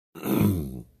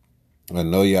I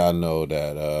know y'all know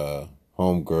that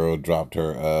homegirl dropped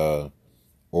her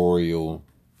Oreo.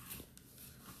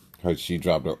 She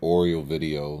dropped her Oreo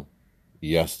video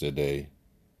yesterday.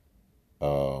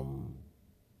 Um,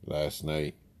 Last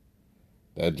night.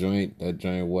 That joint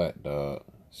what, dog?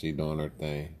 She doing her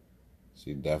thing.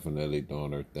 She definitely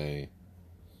doing her thing.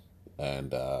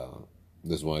 And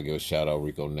just want to give a shout out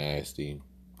Rico Nasty,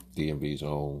 DMV's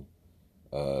own.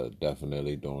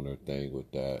 Definitely doing her thing with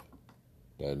that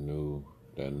new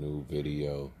that new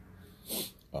video.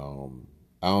 Um,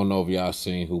 I don't know if y'all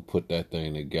seen who put that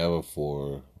thing together for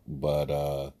her, but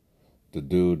the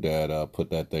dude that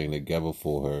put that thing together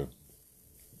for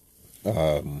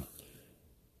her,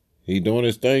 he doing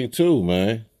his thing too,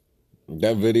 man.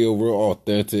 That video real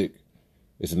authentic.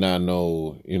 It's not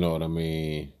no, you know what I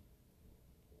mean.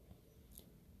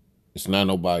 It's not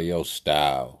nobody else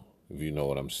style, if you know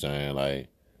what I'm saying. Like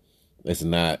it's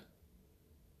not,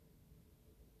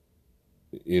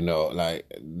 like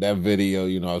that video.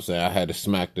 You know what I'm saying. I had to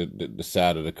smack the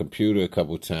side of the computer a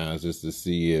couple times just to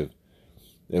see if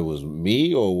it was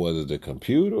me or was it the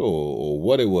computer or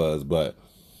what it was. But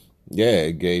yeah,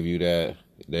 it gave you that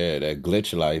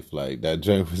glitch life. Like that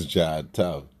joint was jive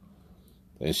tough,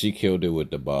 and she killed it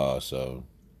with the bar. So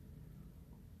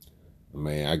I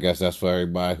mean, I guess that's for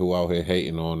everybody who out here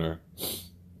hating on her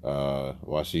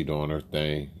while she doing her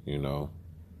thing.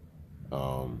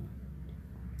 Um,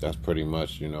 that's pretty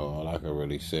much all I can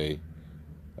really say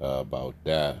about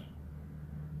that.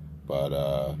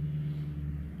 But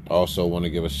also want to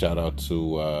give a shout out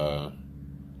to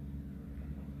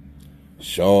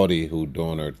Shorty who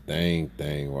doing her thing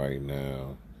right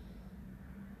now.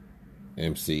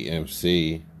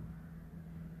 MC.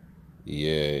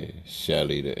 Yeah,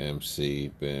 Shelly the MC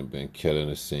been killing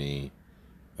the scene.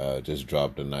 Just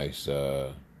dropped a nice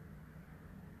little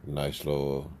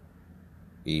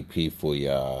EP for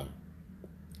y'all.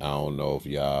 I don't know if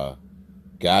y'all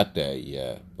got that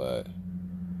yet, but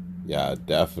y'all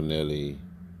definitely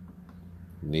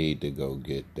need to go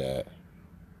get that.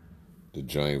 The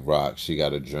joint rock. She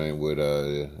got a joint with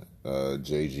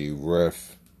JG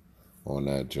Riff on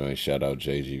that joint. Shout out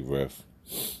JG Riff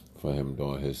for him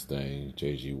doing his thing.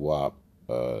 JG Wop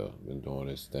been doing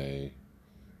his thing.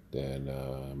 Then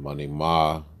Money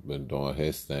Ma been doing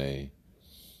his thing.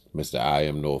 Mr. I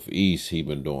Am Northeast, he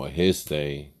been doing his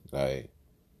thing. Like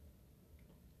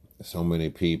so many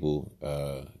people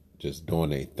just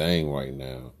doing their thing right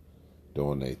now.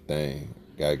 Doing their thing.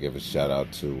 Gotta give a shout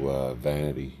out to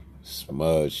Vanity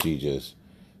Smudge. She just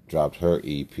dropped her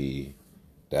EP.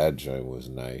 That joint was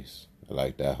nice. I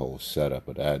like that whole setup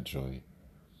of that joint.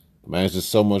 Man, there's just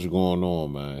so much going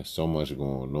on, man. So much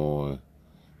going on.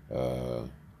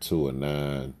 2 and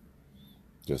 9.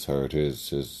 Just heard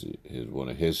his one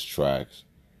of his tracks.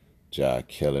 Jai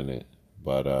killing it.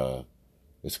 But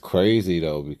it's crazy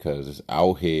though because it's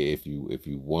out here if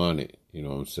you want it. You know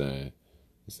what I'm saying?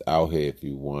 It's out here if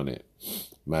you want it.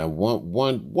 Man,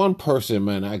 one person,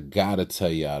 man, I gotta tell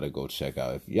y'all to go check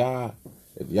out. If y'all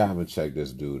haven't checked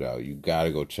this dude out, you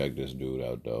gotta go check this dude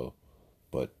out though.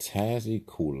 But Tazzy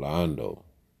Kulando,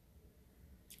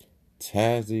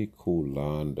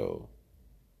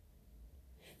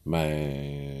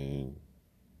 man,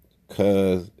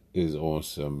 cuz is on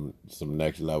some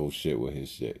next level shit with his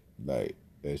shit. Like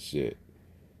that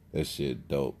shit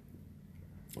dope.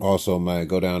 Also, man,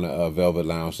 go down to Velvet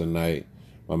Lounge tonight.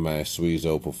 My man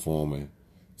Sweezo performing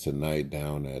tonight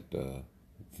down at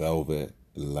Velvet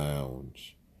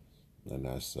Lounge, and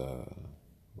that's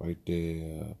right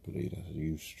there. I believe that's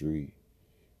U Street,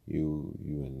 U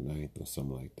in Ninth or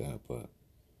something like that. But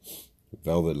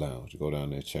Velvet Lounge, go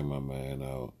down there, check my man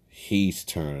out. He's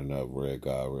turning up, Red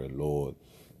God, Red Lord.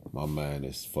 My man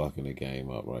is fucking the game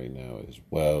up right now as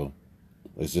well.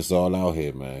 It's just all out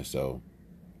here, man. So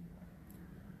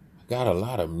got a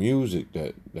lot of music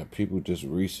that people just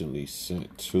recently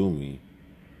sent to me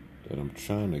that I'm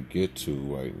trying to get to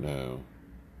right now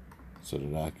so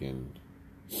that I can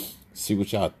see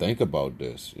what y'all think about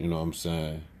this. You know what I'm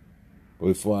saying? But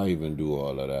before I even do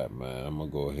all of that, man, I'm going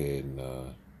to go ahead and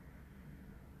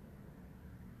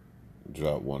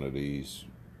drop one of these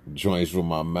joints from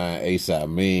my man,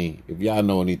 ASAP Mean. If y'all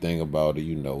know anything about it,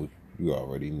 you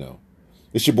already know.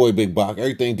 It's your boy Big Bach.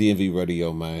 Everything DMV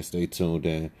Radio, man. Stay tuned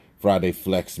in. Friday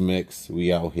Flex Mix.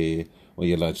 We out here on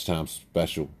your lunchtime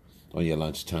special, on your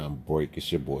lunchtime break.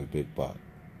 It's your boy Big Bach.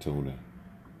 Tune in.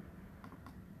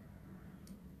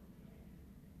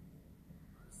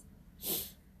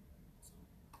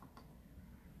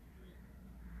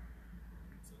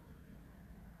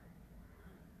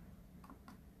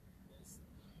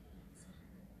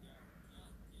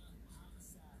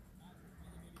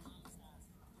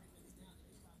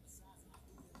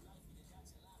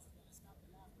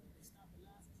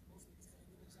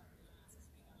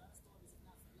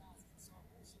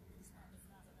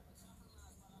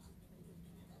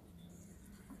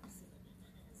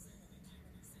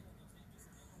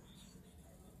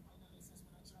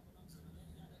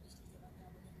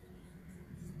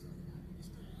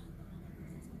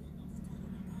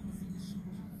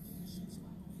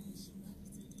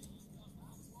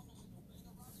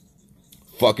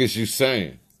 Fuck is you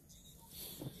saying?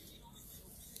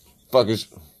 Fuck is.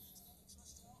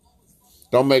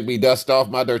 Don't make me dust off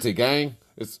my dirty gang.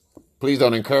 Please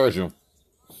don't encourage him.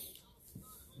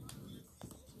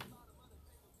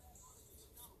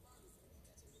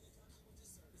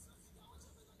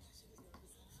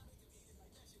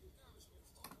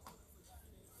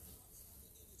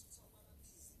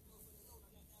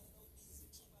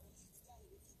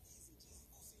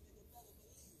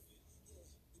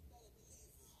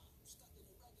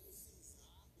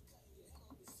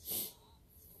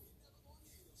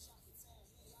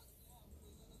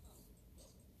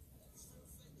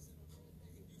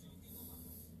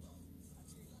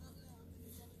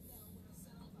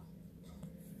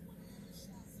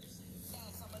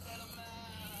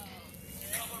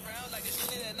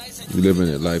 You living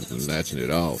it life and snatching it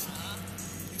off.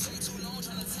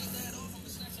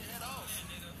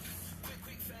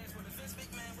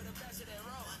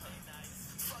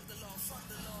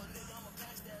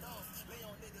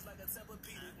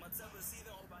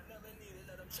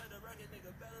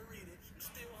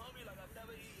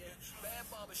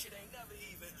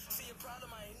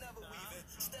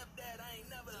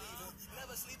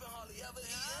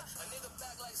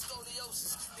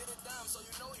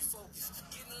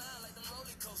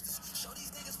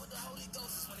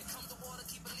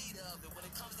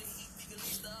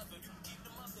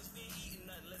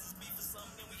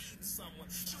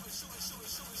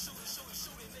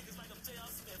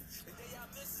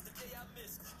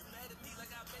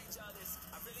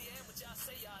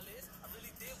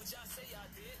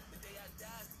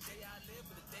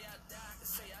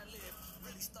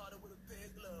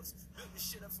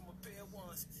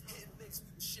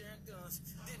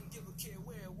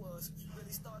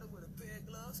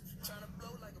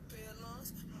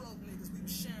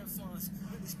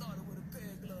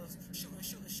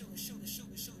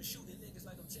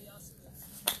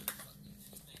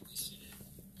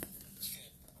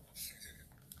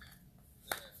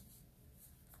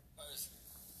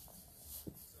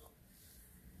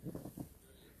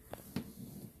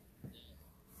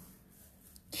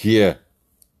 Yeah.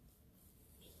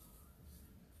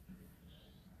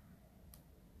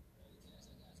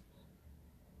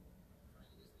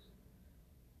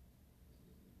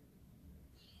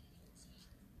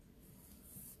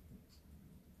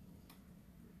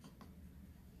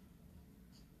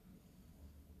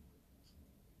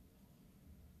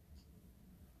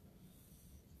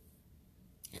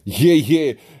 Yeah,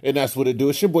 yeah. And that's what it do.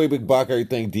 It's your boy Big Bach,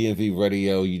 everything DMV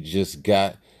Radio. You just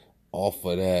got off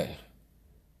of that.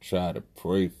 Try to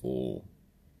pray for.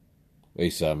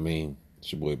 Ace, I mean.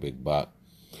 It's your boy Big Bach.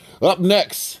 Up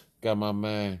next, got my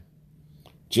man.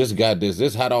 Just got this.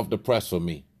 This hot off the press for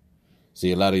me.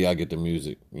 See, a lot of y'all get the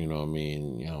music, you know what I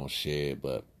mean? Y'all don't share it,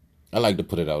 but I like to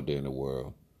put it out there in the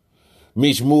world.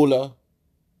 Meech Mula,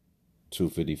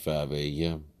 2:55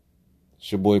 a.m.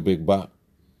 It's your boy Big Bop.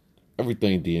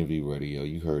 Everything DMV Radio.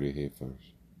 You heard it here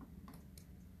first.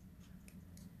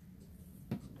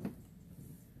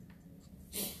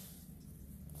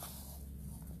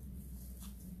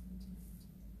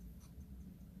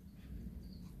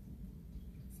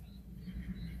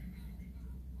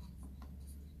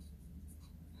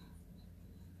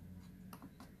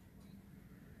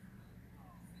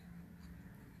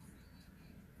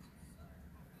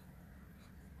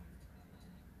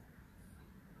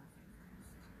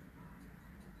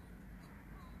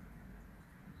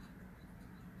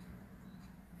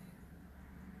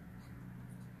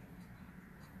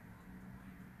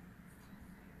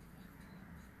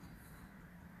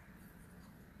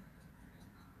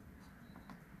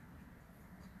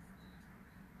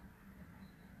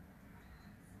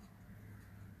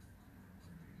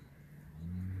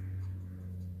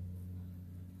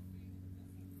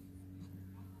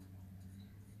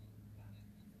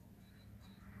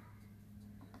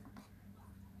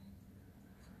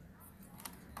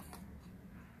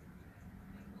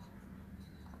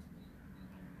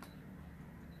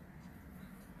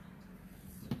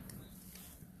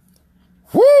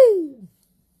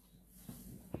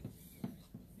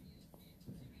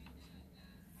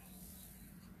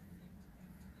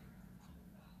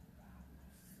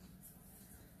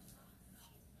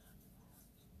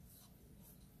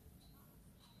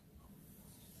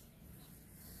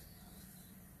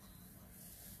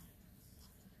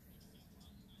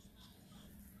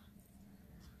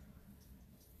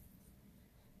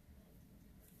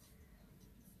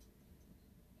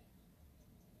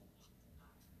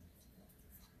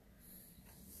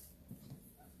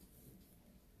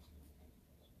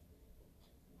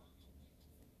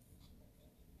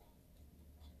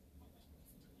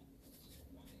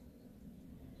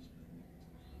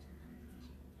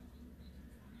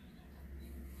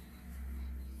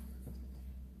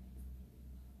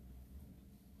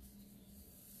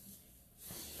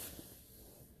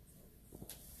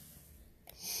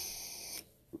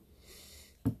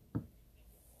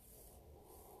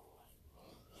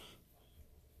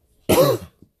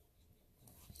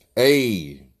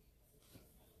 Hey.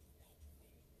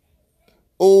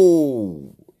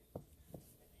 Oh.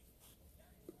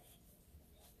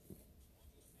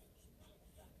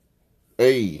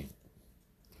 Hey.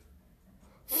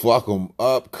 Fuck 'em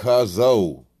up,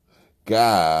 cuzzo.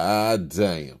 God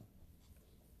damn.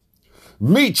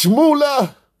 Meech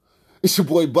Moolah. It's your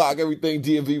boy Bach, everything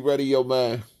DMV Radio,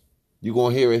 man. You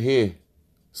gonna hear it here.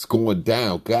 It's going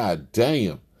down. God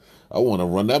damn. I want to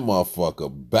run that motherfucker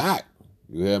back.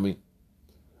 You hear me?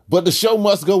 But the show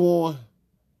must go on.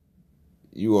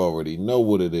 You already know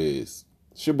what it is.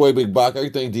 It's your boy Big Bach,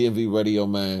 everything DMV Radio,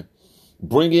 man.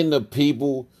 Bringing the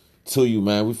people to you,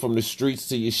 man. We from the streets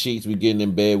to your sheets. We getting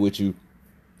in bed with you.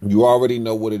 You already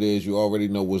know what it is. You already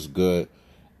know what's good.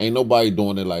 Ain't nobody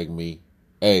doing it like me.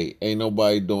 Hey, ain't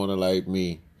nobody doing it like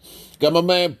me. Got my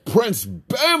man Prince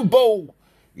Bambo.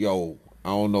 Yo, I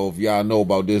don't know if y'all know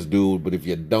about this dude, but if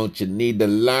you don't, you need to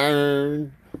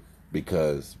learn.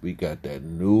 Because we got that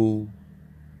new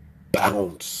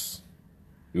bounce.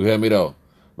 You hear me though?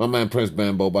 My man Prince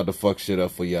Bambo about to fuck shit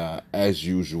up for y'all as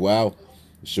usual.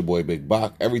 It's your boy Big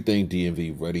Bach. Everything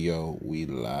DMV Radio. We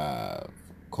live.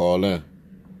 Call in.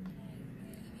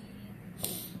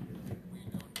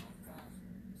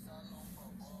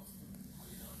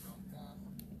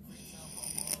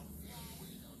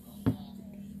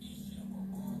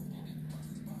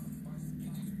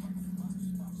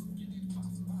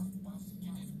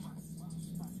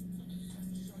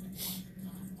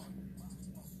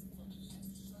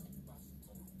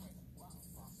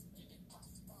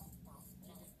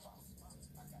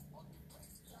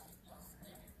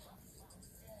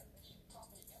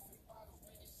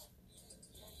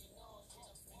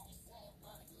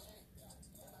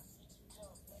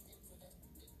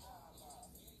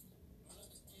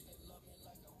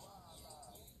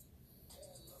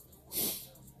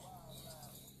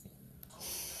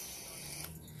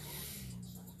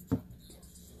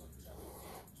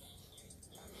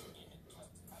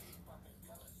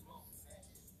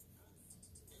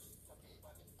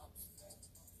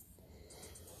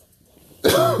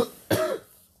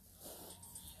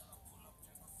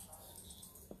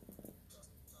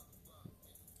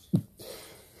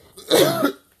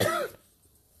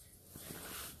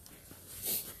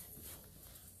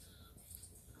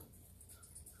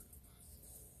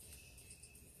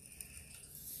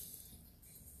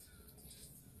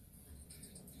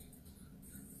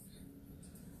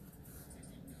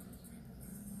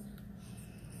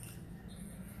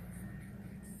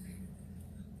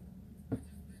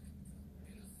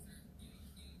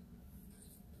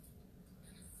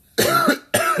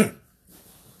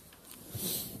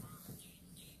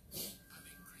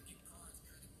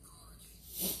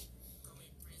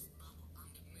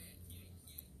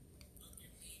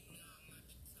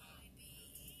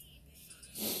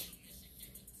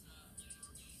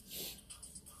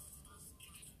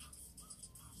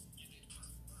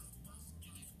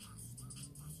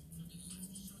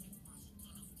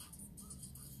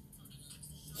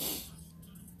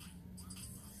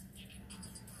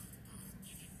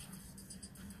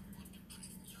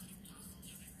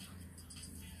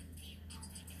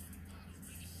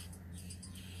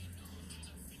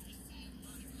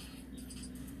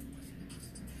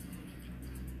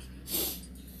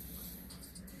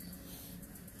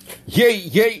 Yay,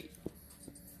 yay.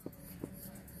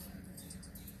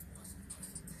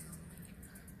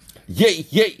 Yay,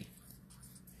 yay.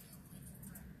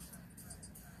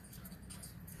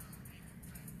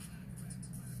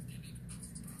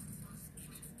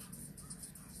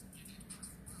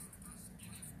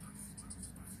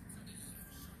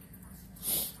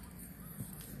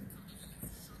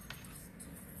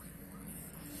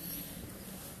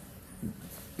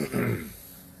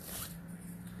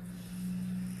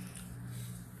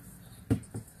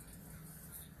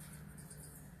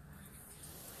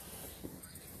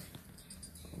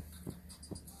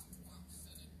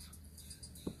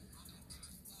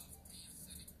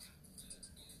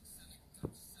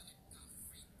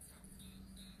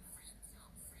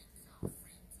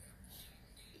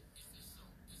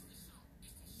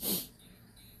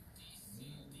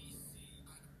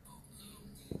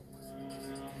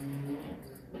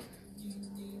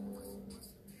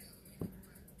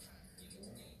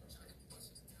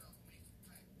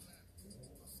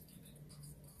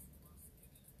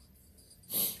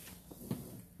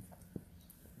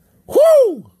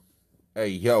 Woo! Hey,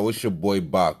 yo, it's your boy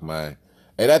Bach, man.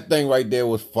 Hey, that thing right there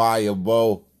was fire,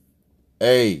 bro.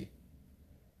 Hey,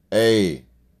 hey,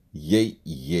 yay,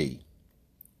 yay.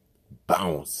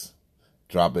 Bounce.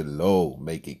 Drop it low.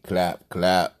 Make it clap,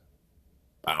 clap.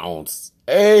 Bounce.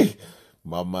 Hey,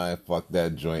 my mind fucked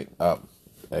that joint up.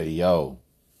 Hey, yo.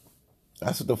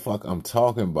 That's what the fuck I'm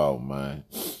talking about, man.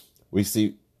 We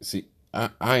see. I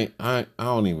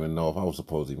don't even know if I was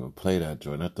supposed to even play that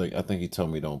joint. I think he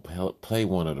told me don't play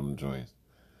one of them joints,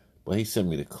 but he sent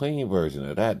me the clean version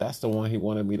of that. That's the one he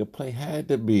wanted me to play. Had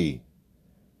to be.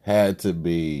 Had to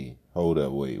be. Hold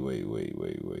up.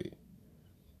 Wait.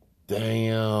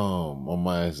 Damn. My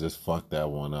mind's just fucked that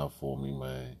one up for me,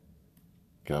 man.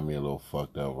 Got me a little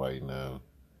fucked up right now.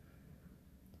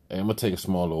 Hey, I'm gonna take a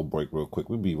small little break real quick.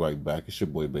 We'll be right back. It's your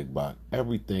boy Big Bach.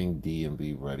 Everything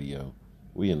DMV Radio.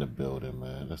 We in the building,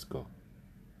 man. Let's go.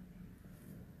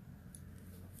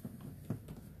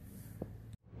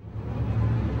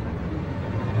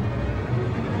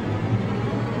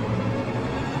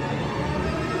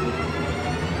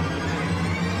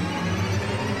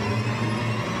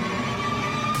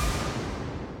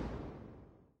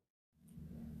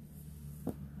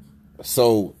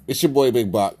 So it's your boy Big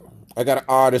Bach. I got an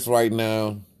artist right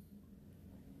now.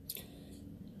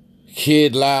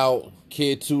 Kid Loud,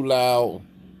 Kid Too Loud.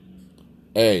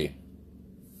 Hey,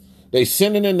 they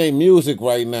sending in their music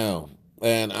right now.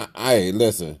 And I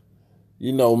listen,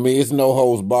 you know me, it's no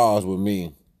holds bars with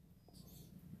me.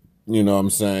 You know what I'm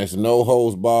saying? It's no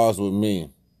holds bars with me.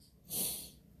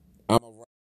 I'm gonna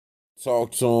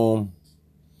talk to him.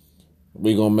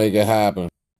 We gonna make it happen.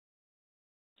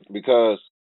 Because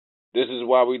this is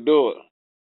why we do it.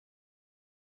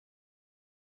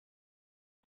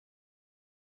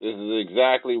 This is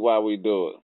exactly why we do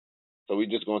it. So we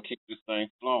just gonna keep this thing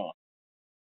flowing.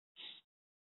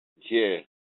 Yeah.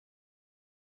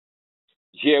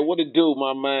 Yeah, what it do,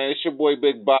 my man? It's your boy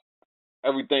Big Bob.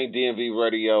 Everything DMV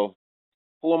Radio.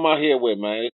 Who am I here with,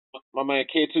 man? My man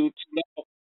Kid Two.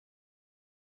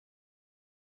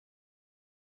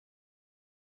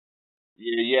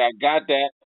 Yeah, I got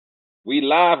that. We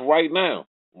live right now.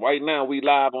 Right now, we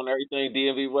live on everything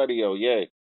DMV Radio. Yeah.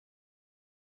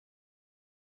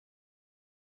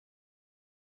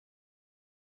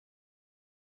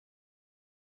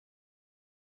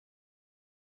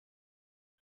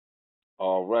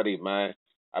 Already, man.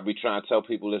 I be trying to tell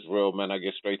people it's real, man. I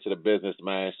get straight to the business,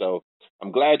 man. So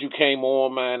I'm glad you came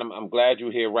on, man. I'm glad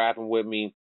you're here rapping with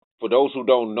me. For those who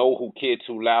don't know who Kid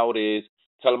Too Loud is,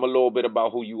 tell them a little bit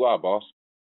about who you are, boss.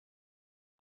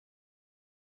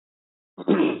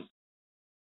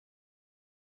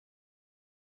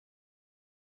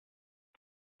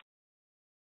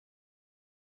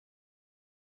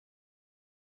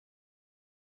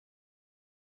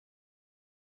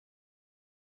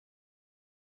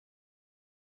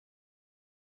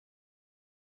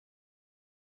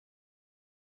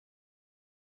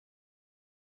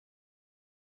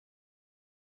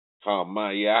 Oh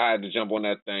man, yeah, I had to jump on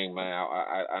that thing, man.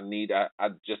 I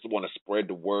just want to spread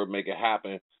the word, make it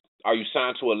happen. Are you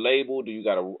signed to a label? Do you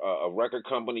got a record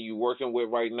company you working with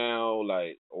right now,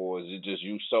 like, or is it just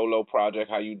you solo project?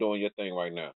 How you doing your thing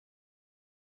right now?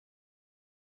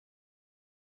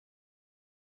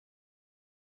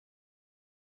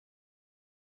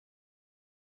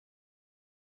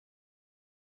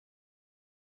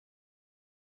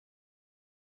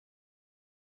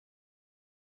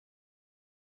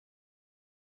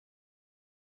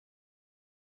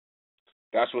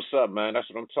 That's what's up, man. That's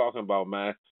what I'm talking about,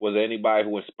 man. Was there anybody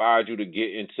who inspired you to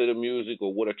get into the music,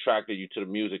 or what attracted you to the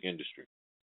music industry?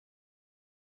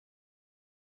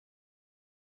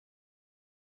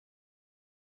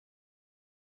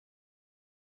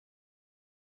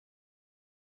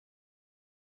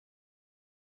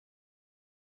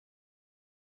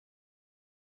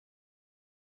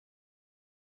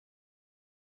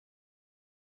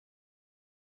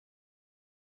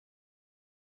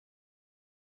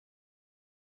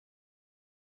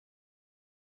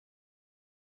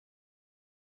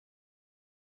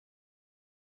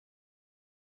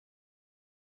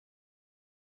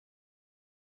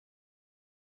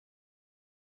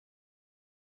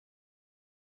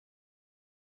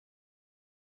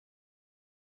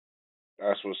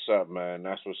 That's what's up, man.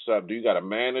 That's what's up. Do you got a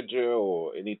manager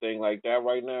or anything like that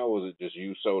right now, or is it just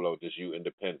you solo, just you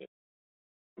independent?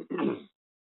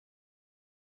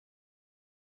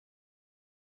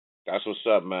 That's what's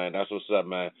up, man. That's what's up,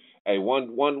 man. Hey, one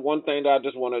thing that I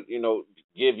just want to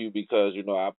give you, because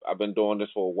I've been doing this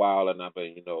for a while, and I've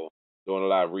been doing a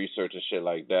lot of research and shit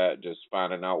like that, just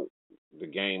finding out the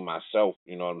game myself.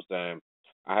 You know what I'm saying?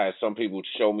 I had some people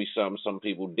show me something, some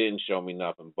people didn't show me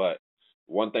nothing. But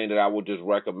one thing that I would just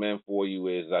recommend for you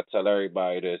is, I tell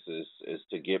everybody this, is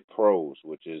to get pros,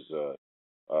 which is a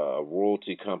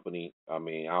royalty company. I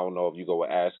mean, I don't know if you go with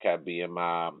ASCAP,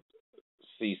 BMI,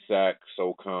 CSAC,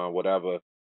 SOCON, whatever,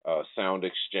 Sound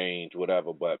Exchange,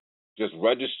 whatever. But just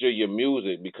register your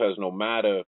music, because no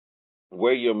matter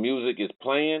where your music is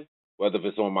playing, whether if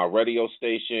it's on my radio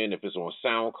station, if it's on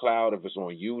SoundCloud, if it's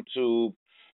on YouTube.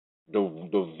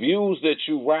 The views that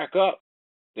you rack up,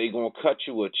 they gonna cut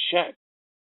you a check.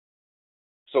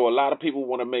 So a lot of people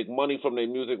want to make money from their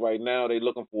music right now. They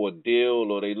looking for a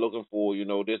deal, or they looking for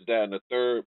this, that, and the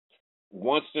third.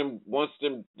 Once them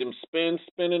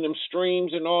spinning them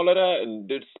streams and all of that, and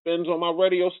it spins on my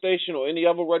radio station or any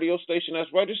other radio station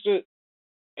that's registered.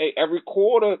 Hey, every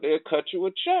quarter they'll cut you a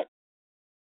check.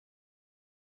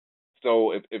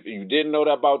 So if you didn't know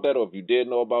that about that, or if you did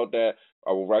know about that,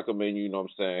 I would recommend you, you know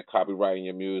what I'm saying, copywriting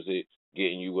your music,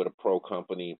 getting you with a pro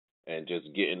company, and just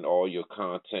getting all your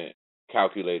content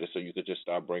calculated so you could just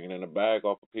start bringing in a bag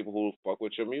off of people who fuck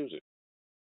with your music.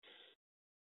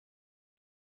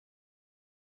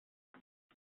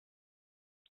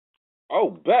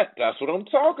 Oh, bet. That's what I'm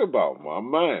talking about, my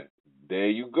man. There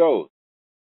you go.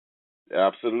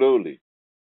 Absolutely.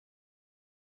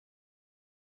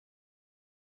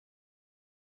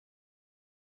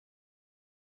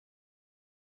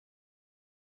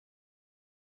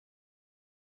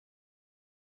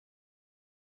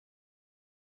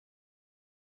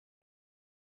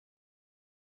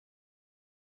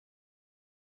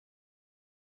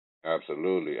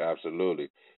 Absolutely. Absolutely.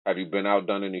 Have you been out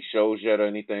done any shows yet or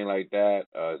anything like that?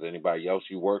 Is anybody else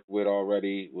you worked with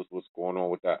already? What's going on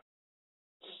with that?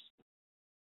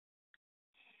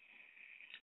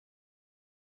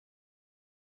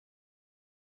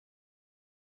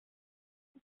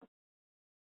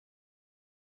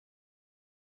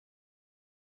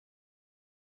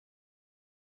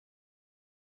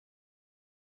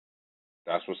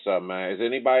 That's what's up, man. Is there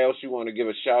anybody else you want to give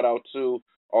a shout out to?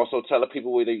 Also, tell the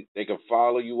people where they can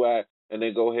follow you at, and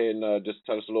then go ahead and just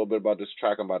tell us a little bit about this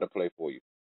track I'm about to play for you.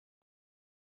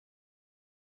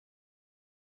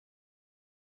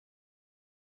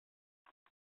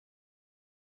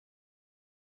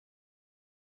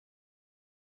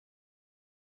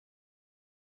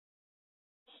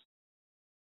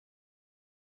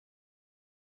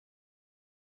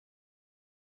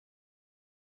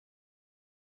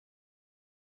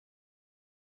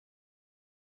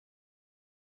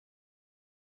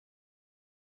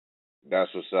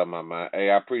 That's what's up, my man. Hey,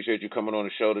 I appreciate you coming on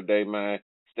the show today, man.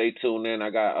 Stay tuned in. I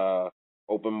got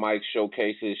open mic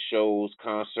showcases, shows,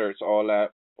 concerts, all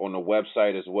that on the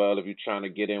website as well. If you're trying to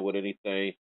get in with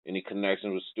anything, any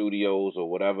connections with studios or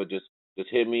whatever, just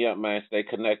hit me up, man. Stay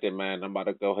connected, man. I'm about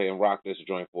to go ahead and rock this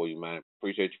joint for you, man.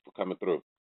 Appreciate you for coming through,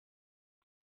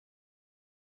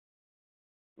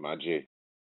 my G.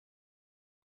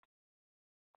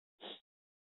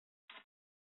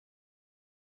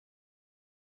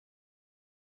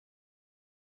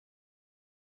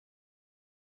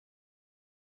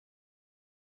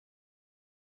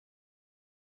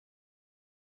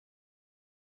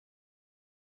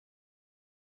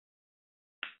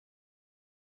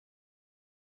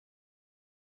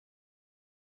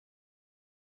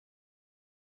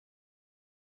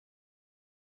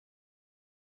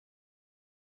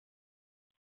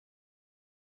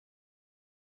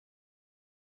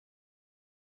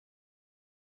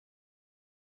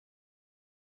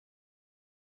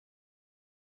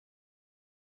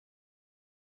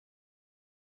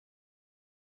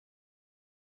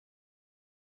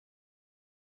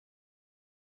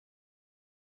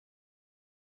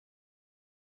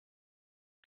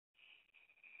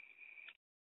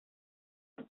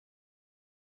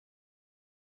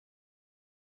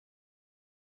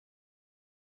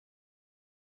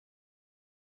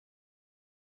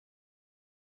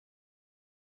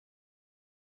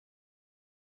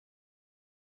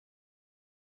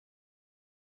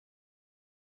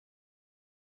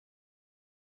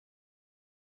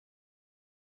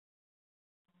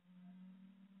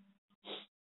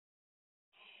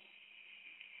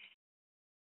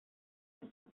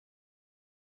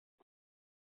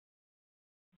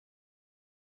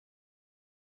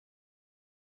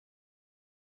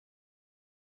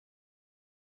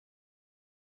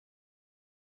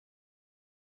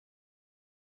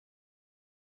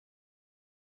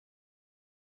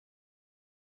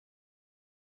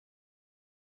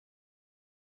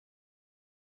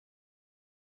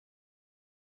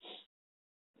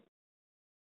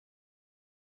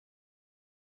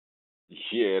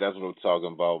 Yeah, that's what I'm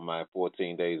talking about, man.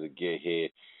 14 days of get here.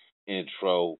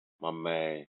 Intro, my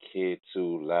man. Kid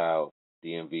Too Loud.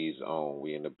 DMV's own.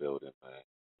 We in the building, man.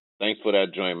 Thanks for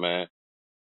that joint, man.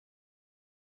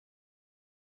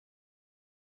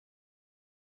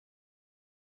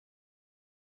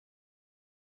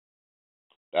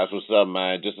 That's what's up,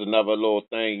 man. Just another little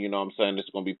thing, you know what I'm saying? It's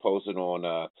gonna be posted on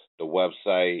the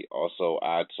website, also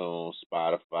iTunes,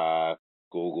 Spotify,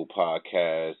 Google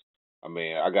Podcasts. I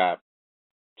mean, I got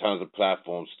Tons of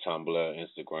platforms: Tumblr,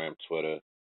 Instagram, Twitter.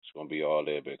 It's gonna be all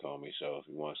there, big homie. So if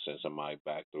you want to send somebody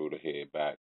back through to head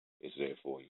back, it's there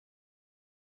for you.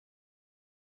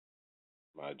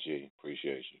 My G,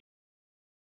 appreciate you.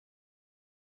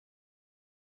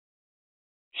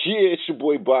 Yeah, it's your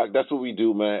boy Bach. That's what we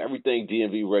do, man. Everything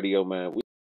DMV Radio, man. We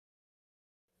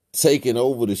taking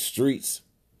over the streets.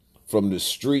 From the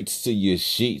streets to your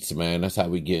sheets, man. That's how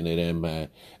we getting it in, man.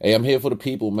 Hey, I'm here for the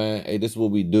people, man. Hey, this is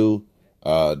what we do.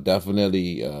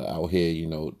 Definitely out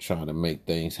here, trying to make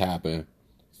things happen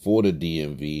for the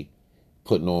DMV,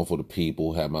 putting on for the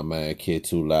people. Have my man Kid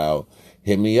Too Loud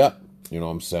hit me up. You know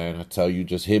what I'm saying? I tell you,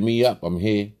 just hit me up. I'm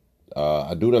here.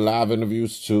 I do the live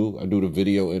interviews too. I do the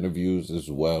video interviews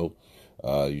as well.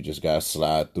 You just gotta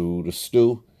slide through the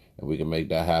stew, and we can make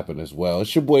that happen as well.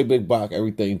 It's your boy Big Bach,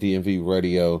 everything DMV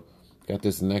Radio. Got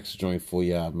this next joint for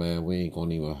y'all, man. We ain't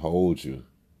gonna even hold you.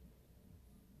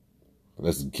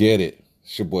 Let's get it.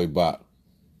 It's your boy Bach.